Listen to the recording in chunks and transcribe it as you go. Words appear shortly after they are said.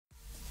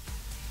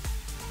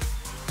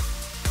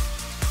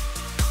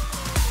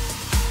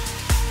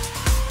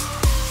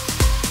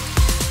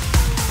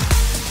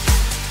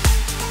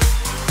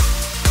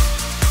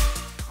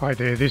Hi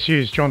there, this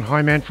is John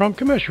Highman from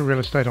Commercial Real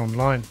Estate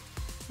Online.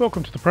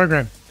 Welcome to the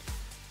program.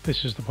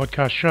 This is the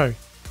podcast show,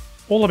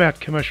 all about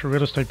commercial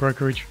real estate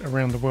brokerage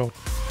around the world.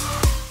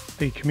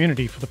 The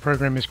community for the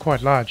program is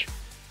quite large,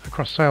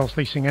 across sales,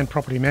 leasing and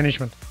property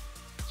management.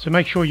 So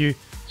make sure you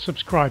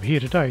subscribe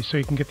here today so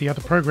you can get the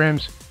other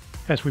programs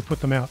as we put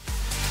them out.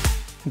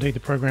 Indeed,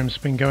 the program's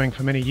been going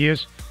for many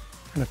years,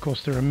 and of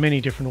course there are many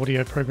different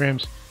audio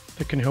programs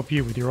that can help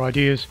you with your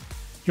ideas,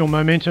 your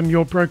momentum,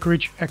 your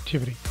brokerage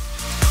activity.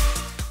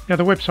 Now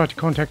the website to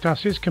contact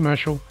us is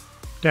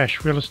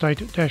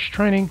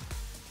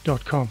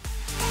commercial-real-estate-training.com.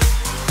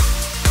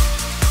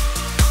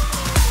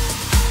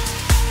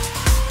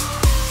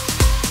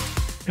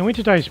 Now in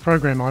today's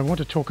program I want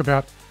to talk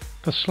about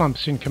the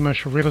slumps in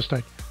commercial real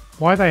estate,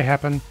 why they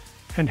happen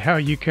and how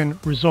you can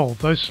resolve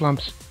those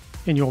slumps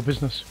in your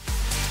business.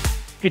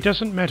 It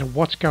doesn't matter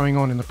what's going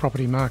on in the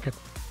property market,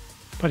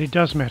 but it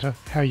does matter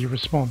how you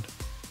respond.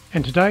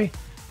 And today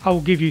I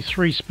will give you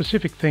 3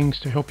 specific things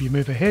to help you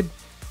move ahead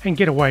and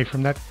get away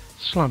from that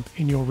slump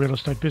in your real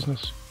estate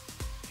business.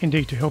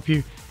 Indeed, to help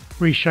you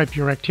reshape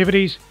your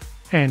activities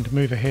and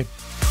move ahead.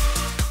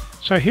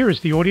 So here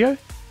is the audio,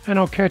 and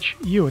I'll catch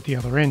you at the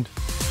other end.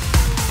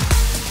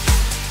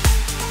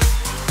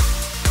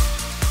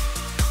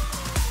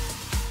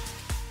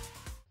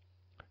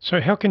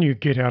 So how can you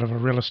get out of a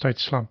real estate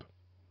slump?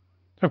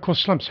 Of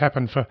course, slumps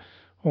happen for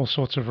all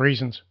sorts of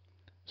reasons.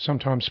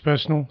 Sometimes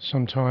personal,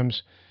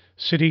 sometimes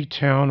city,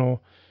 town, or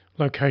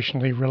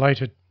locationally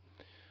related.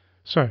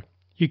 So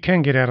you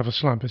can get out of a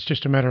slump. It's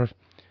just a matter of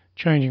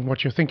changing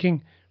what you're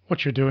thinking,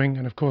 what you're doing,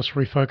 and of course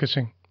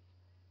refocusing.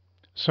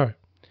 So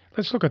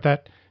let's look at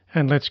that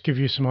and let's give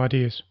you some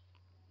ideas.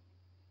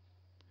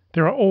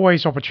 There are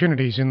always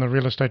opportunities in the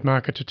real estate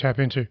market to tap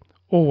into.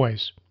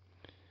 Always.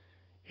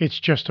 It's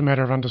just a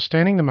matter of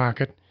understanding the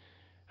market,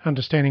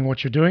 understanding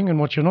what you're doing and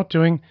what you're not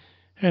doing,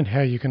 and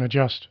how you can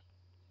adjust.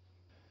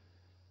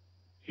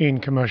 In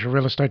commercial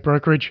real estate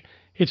brokerage,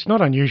 it's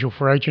not unusual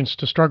for agents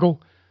to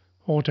struggle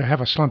or to have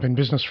a slump in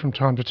business from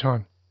time to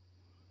time.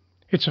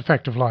 It's a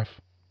fact of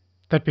life.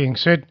 That being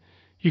said,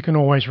 you can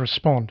always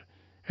respond,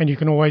 and you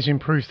can always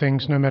improve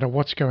things no matter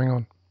what's going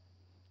on.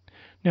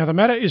 Now, the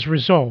matter is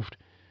resolved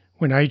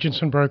when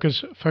agents and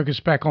brokers focus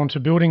back onto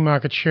building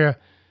market share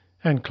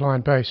and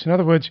client base. In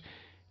other words,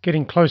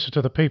 getting closer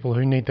to the people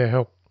who need their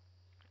help.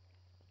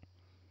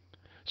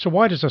 So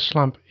why does a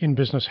slump in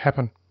business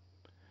happen?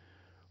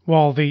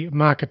 While the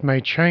market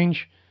may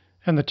change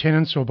and the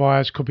tenants or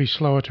buyers could be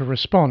slower to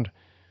respond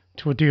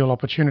to a deal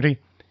opportunity,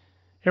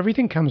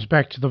 everything comes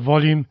back to the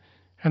volume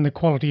and the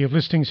quality of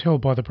listings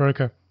held by the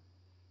broker.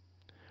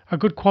 A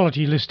good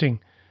quality listing,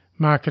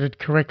 marketed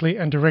correctly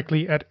and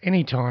directly at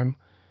any time,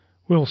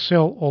 will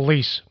sell or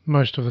lease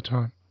most of the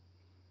time.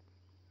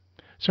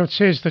 So it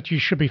says that you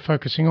should be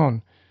focusing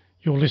on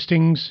your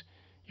listings,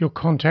 your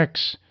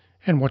contacts,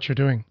 and what you're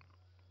doing.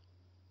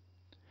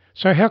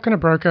 So how can a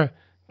broker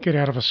get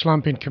out of a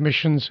slump in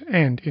commissions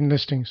and in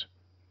listings?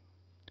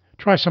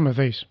 Try some of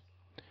these.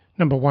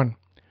 Number 1.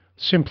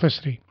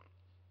 Simplicity.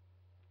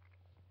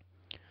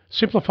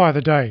 Simplify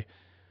the day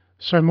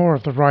so more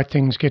of the right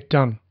things get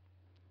done.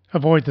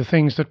 Avoid the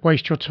things that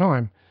waste your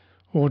time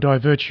or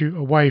divert you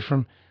away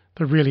from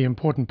the really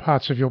important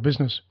parts of your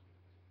business.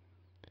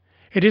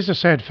 It is a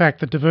sad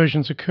fact that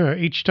diversions occur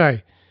each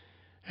day,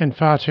 and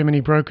far too many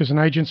brokers and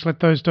agents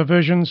let those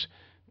diversions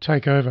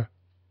take over.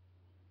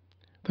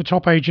 The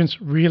top agents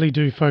really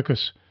do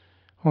focus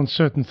on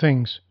certain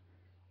things,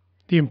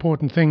 the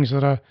important things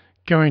that are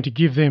going to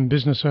give them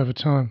business over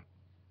time.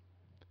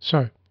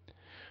 So,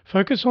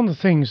 focus on the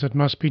things that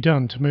must be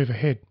done to move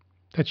ahead.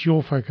 That's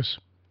your focus.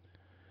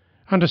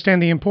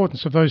 Understand the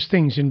importance of those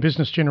things in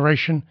business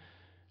generation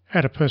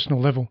at a personal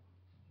level.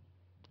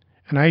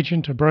 An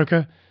agent, a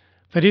broker,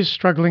 that is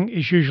struggling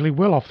is usually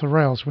well off the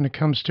rails when it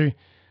comes to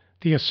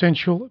the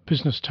essential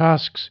business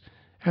tasks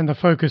and the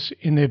focus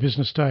in their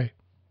business day.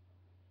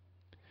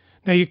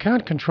 Now, you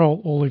can't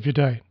control all of your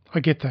day. I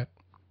get that.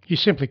 You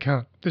simply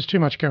can't. There's too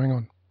much going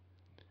on.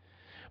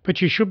 But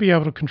you should be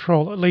able to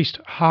control at least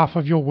half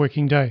of your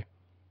working day.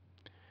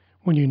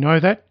 When you know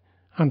that,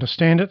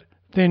 understand it,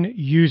 then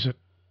use it.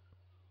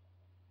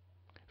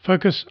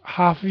 Focus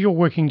half of your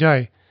working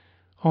day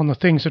on the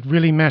things that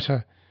really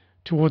matter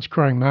towards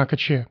growing market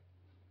share.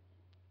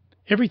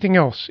 Everything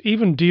else,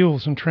 even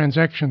deals and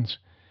transactions,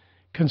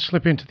 can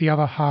slip into the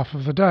other half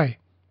of the day.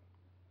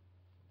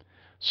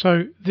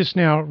 So this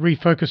now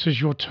refocuses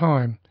your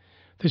time.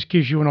 This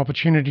gives you an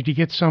opportunity to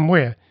get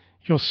somewhere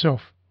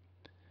yourself.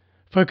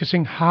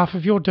 Focusing half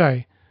of your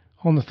day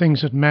on the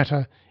things that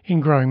matter in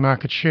growing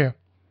market share.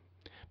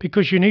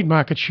 Because you need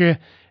market share,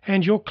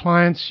 and your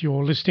clients,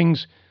 your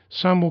listings,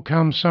 some will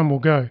come, some will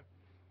go.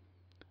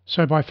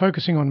 So by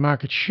focusing on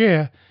market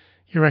share,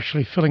 you're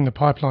actually filling the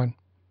pipeline.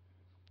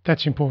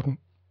 That's important.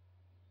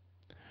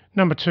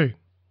 Number 2,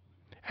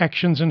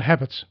 actions and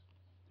habits.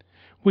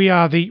 We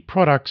are the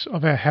products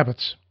of our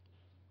habits.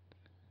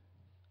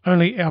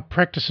 Only our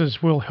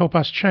practices will help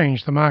us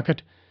change the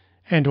market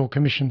and/or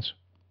commissions.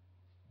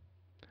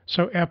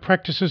 So our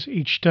practices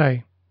each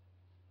day.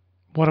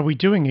 What are we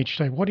doing each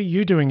day? What are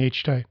you doing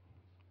each day?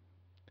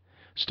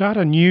 Start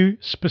a new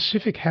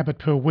specific habit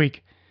per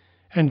week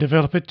and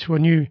develop it to a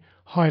new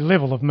high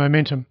level of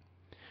momentum,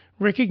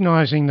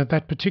 recognizing that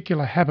that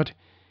particular habit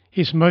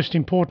is most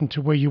important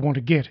to where you want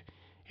to get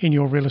in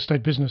your real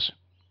estate business.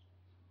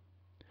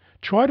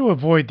 Try to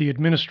avoid the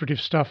administrative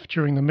stuff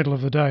during the middle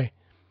of the day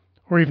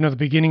or even at the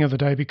beginning of the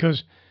day,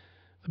 because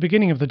the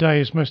beginning of the day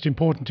is most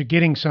important to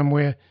getting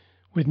somewhere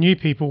with new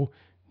people,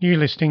 new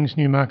listings,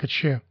 new market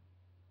share.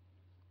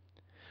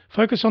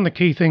 Focus on the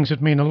key things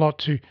that mean a lot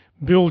to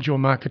build your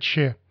market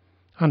share.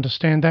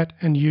 Understand that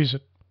and use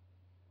it.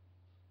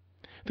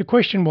 The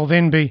question will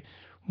then be,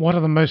 what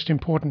are the most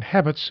important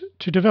habits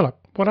to develop?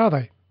 What are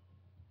they?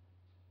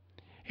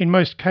 In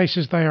most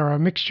cases, they are a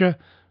mixture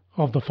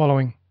of the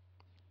following: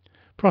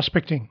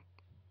 prospecting,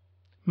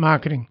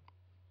 marketing,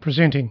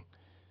 presenting,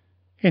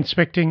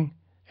 inspecting,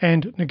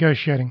 and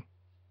negotiating.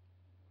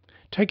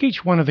 Take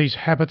each one of these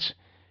habits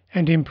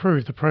and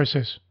improve the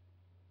process.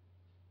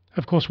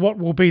 Of course, what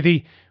will be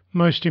the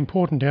most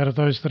important out of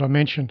those that I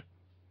mentioned?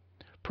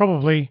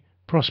 Probably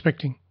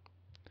prospecting,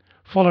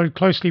 followed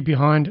closely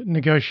behind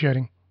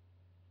negotiating.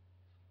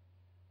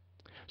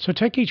 So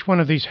take each one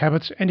of these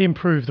habits and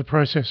improve the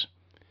process.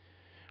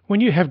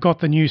 When you have got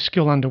the new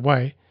skill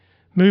underway,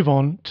 move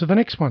on to the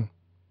next one.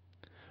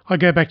 I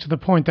go back to the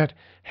point that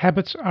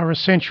habits are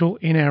essential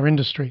in our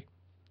industry.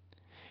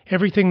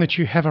 Everything that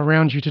you have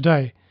around you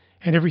today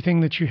and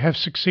everything that you have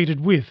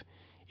succeeded with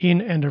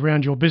in and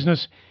around your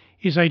business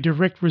is a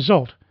direct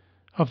result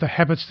of the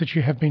habits that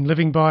you have been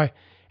living by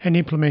and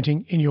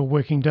implementing in your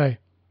working day.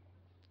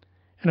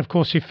 And of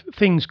course, if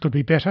things could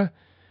be better,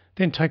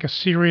 then take a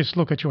serious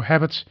look at your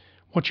habits,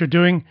 what you're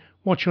doing,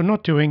 what you're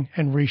not doing,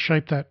 and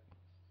reshape that.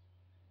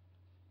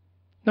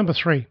 Number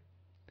 3,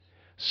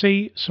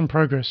 see some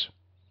progress.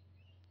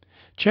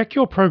 Check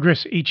your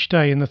progress each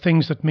day in the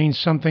things that mean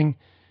something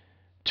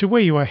to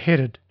where you are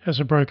headed as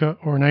a broker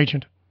or an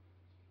agent.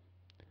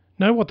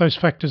 Know what those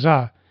factors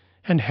are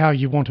and how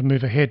you want to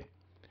move ahead.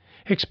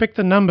 Expect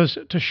the numbers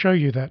to show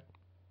you that.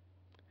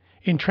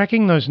 In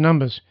tracking those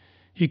numbers,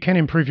 you can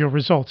improve your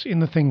results in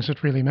the things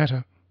that really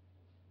matter.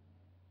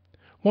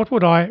 What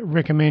would I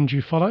recommend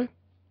you follow?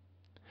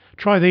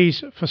 Try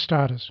these for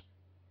starters: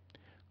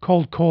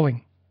 cold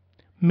calling,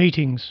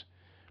 meetings,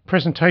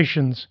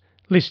 presentations,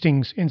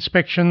 listings,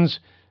 inspections,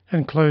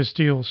 and closed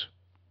deals.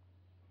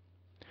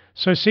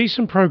 So see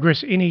some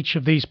progress in each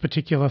of these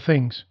particular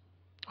things.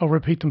 I'll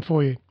repeat them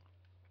for you.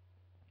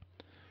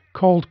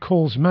 Cold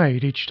calls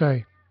made each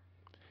day.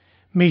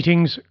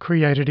 Meetings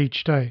created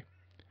each day.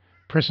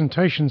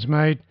 Presentations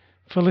made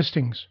for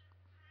listings.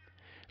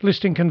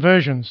 Listing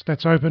conversions,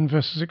 that's open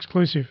versus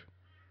exclusive.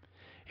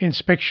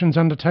 Inspections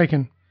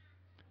undertaken.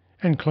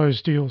 And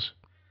closed deals.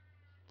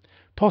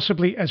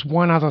 Possibly as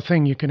one other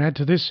thing you can add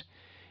to this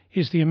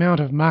is the amount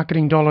of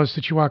marketing dollars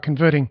that you are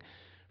converting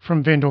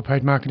from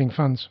vendor-paid marketing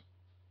funds.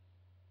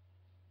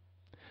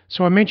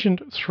 So I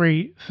mentioned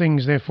 3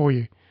 things there for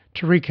you.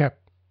 To recap: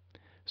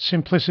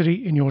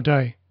 simplicity in your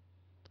day.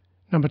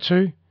 Number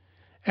 2,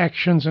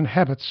 actions and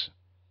habits.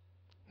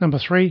 Number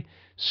 3,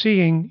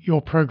 seeing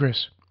your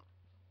progress.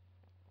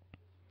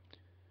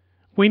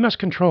 We must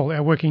control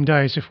our working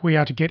days if we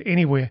are to get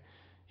anywhere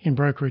in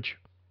brokerage.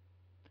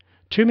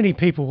 Too many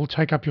people will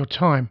take up your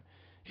time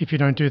if you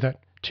don't do that.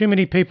 Too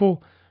many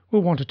people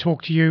will want to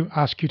talk to you,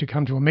 ask you to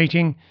come to a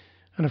meeting,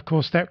 and of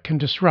course that can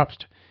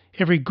disrupt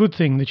every good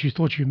thing that you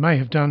thought you may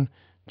have done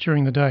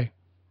during the day.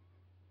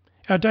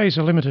 Our days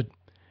are limited.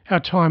 Our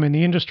time in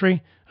the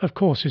industry, of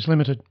course, is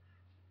limited.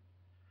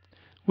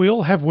 We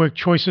all have work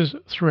choices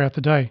throughout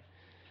the day,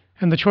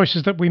 and the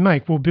choices that we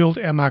make will build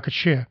our market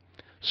share,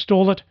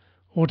 stall it,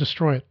 or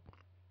destroy it.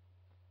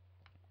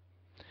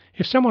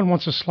 If someone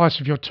wants a slice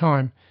of your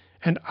time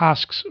and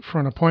asks for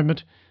an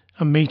appointment,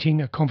 a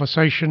meeting, a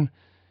conversation,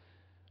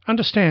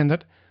 understand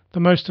that the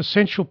most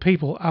essential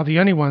people are the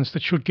only ones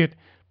that should get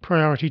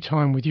priority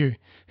time with you.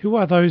 Who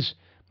are those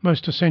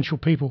most essential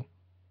people?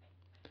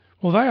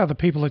 Well, they are the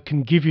people that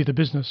can give you the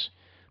business,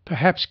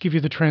 perhaps give you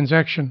the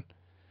transaction,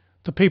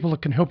 the people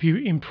that can help you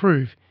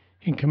improve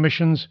in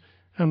commissions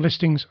and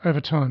listings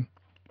over time.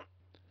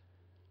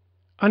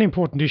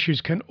 Unimportant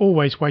issues can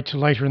always wait till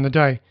later in the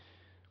day,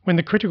 when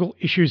the critical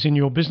issues in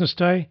your business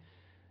day,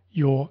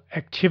 your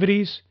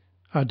activities,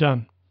 are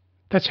done.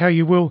 That's how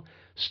you will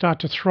start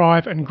to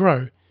thrive and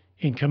grow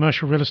in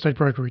commercial real estate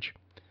brokerage.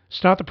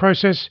 Start the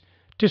process,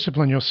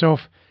 discipline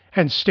yourself,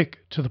 and stick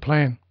to the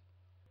plan.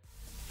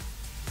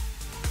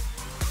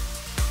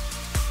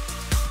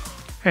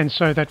 And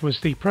so that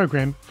was the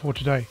program for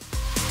today.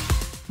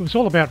 It was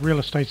all about real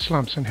estate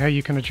slumps and how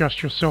you can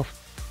adjust yourself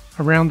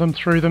around them,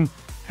 through them,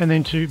 and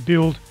then to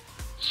build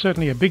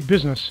certainly a big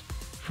business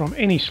from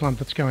any slump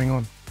that's going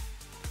on.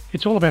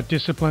 It's all about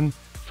discipline,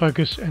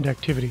 focus, and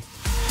activity.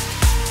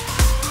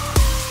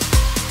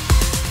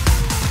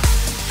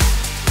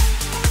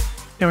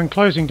 Now, in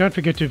closing, don't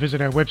forget to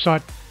visit our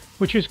website,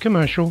 which is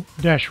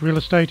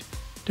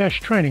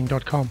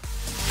commercial-realestate-training.com.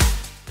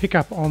 Pick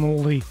up on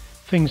all the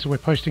things that we're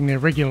posting there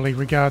regularly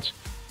regards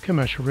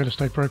commercial real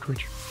estate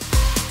brokerage.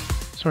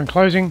 So in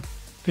closing,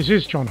 This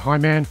is John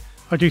Highman.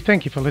 I do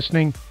thank you for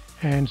listening,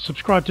 and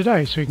subscribe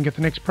today so you can get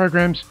the next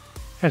programs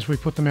as we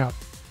put them out.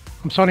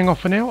 I'm signing off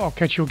for now. I'll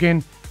catch you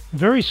again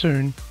very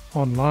soon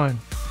online.